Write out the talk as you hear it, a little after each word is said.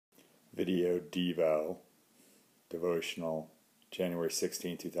Videvo devotional, January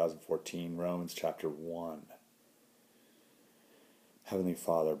 16, 2014, Romans chapter 1. Heavenly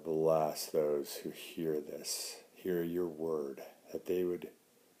Father, bless those who hear this, hear your word, that they would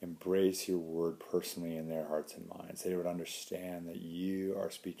embrace your word personally in their hearts and minds. They would understand that you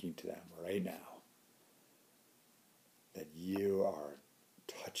are speaking to them right now, that you are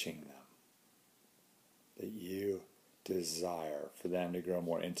touching them, that you desire for them to grow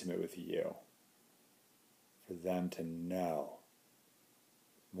more intimate with you, for them to know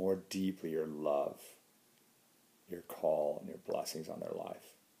more deeply your love, your call, and your blessings on their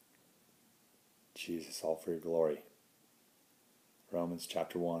life. Jesus, all for your glory. Romans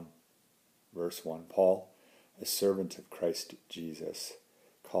chapter 1, verse 1. Paul, a servant of Christ Jesus,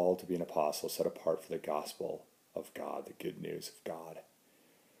 called to be an apostle, set apart for the gospel of God, the good news of God,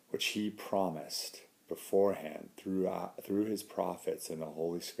 which he promised beforehand through his prophets in the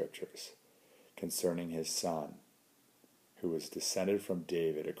Holy Scriptures, concerning his Son, who was descended from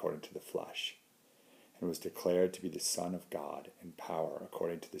David according to the flesh, and was declared to be the Son of God in power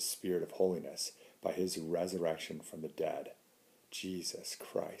according to the Spirit of holiness by his resurrection from the dead, Jesus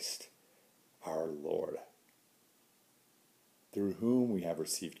Christ, our Lord, through whom we have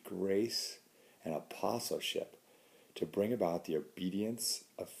received grace and apostleship to bring about the obedience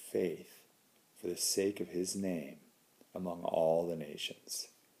of faith for the sake of his name among all the nations,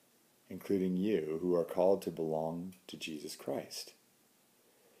 including you who are called to belong to Jesus Christ.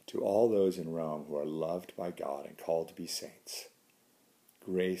 To all those in Rome who are loved by God and called to be saints,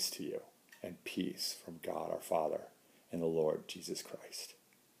 grace to you and peace from God our Father and the Lord Jesus Christ.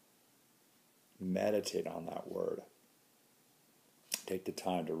 Meditate on that word. Take the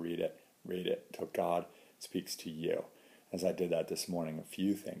time to read it till God speaks to you. As I did that this morning, a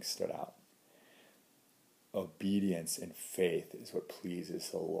few things stood out. Obedience and faith is what pleases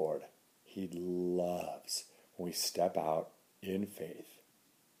the Lord. He loves when we step out in faith.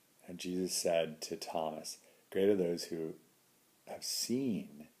 And Jesus said to Thomas, "Great are those who have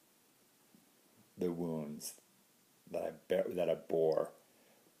seen the wounds that I bore,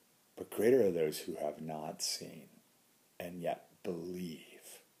 but greater are those who have not seen and yet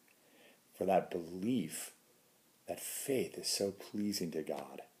believe." For that belief, that faith is so pleasing to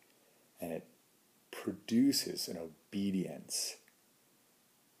God, and it produces an obedience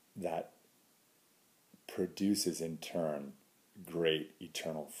that produces in turn great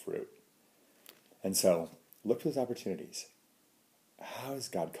eternal fruit. And so look for those opportunities. How is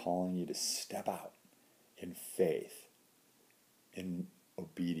God calling you to step out in faith, in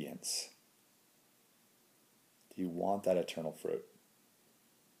obedience? Do you want that eternal fruit?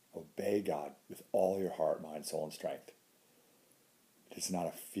 Obey God with all your heart, mind, soul, and strength. It is not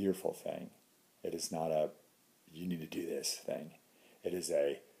a fearful thing. It is not a, you need to do this thing. It is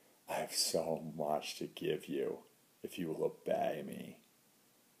a, I have so much to give you if you will obey me.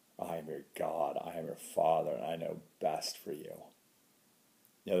 I am your God. I am your Father, and I know best for you.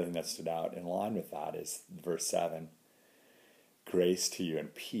 The other thing that stood out in line with that is verse 7. Grace to you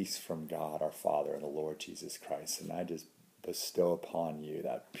and peace from God our Father and the Lord Jesus Christ. And I just bestow upon you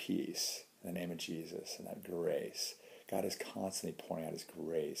that peace in the name of Jesus and that grace. God is constantly pouring out his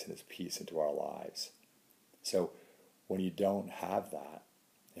grace and his peace into our lives. So when you don't have that,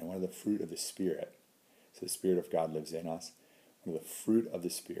 and one of the fruit of the Spirit, so the Spirit of God lives in us, one of the fruit of the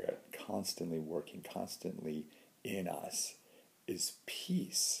Spirit constantly working, constantly in us is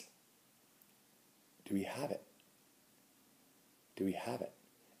peace. Do we have it? Do we have it?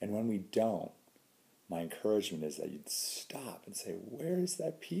 And when we don't, my encouragement is that you'd stop and say, where is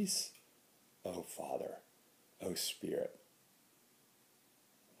that peace? Oh, Father. Oh, Spirit,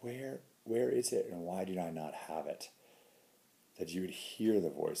 where is it, and why did I not have it? That you would hear the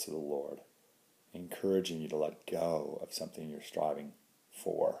voice of the Lord, encouraging you to let go of something you're striving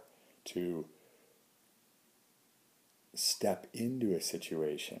for, to step into a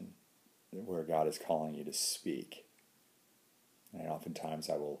situation where God is calling you to speak. And oftentimes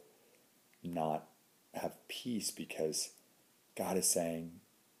I will not have peace because God is saying,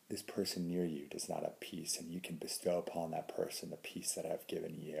 this person near you does not have peace, and you can bestow upon that person the peace that I've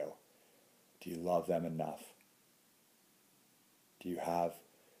given you. Do you love them enough? Do you have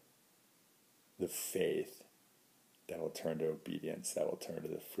the faith that will turn to obedience, that will turn to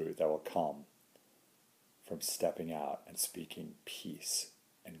the fruit, that will come from stepping out and speaking peace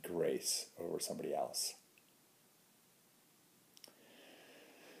and grace over somebody else?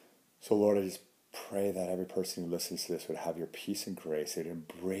 So Lord, I just pray that every person who listens to this would have your peace and grace. They'd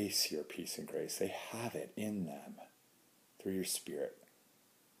embrace your peace and grace. They have it in them through your Spirit.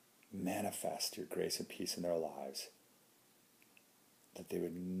 Manifest your grace and peace in their lives. that they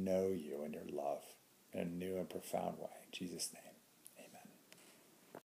would know you and your love in a new and profound way. In Jesus' name.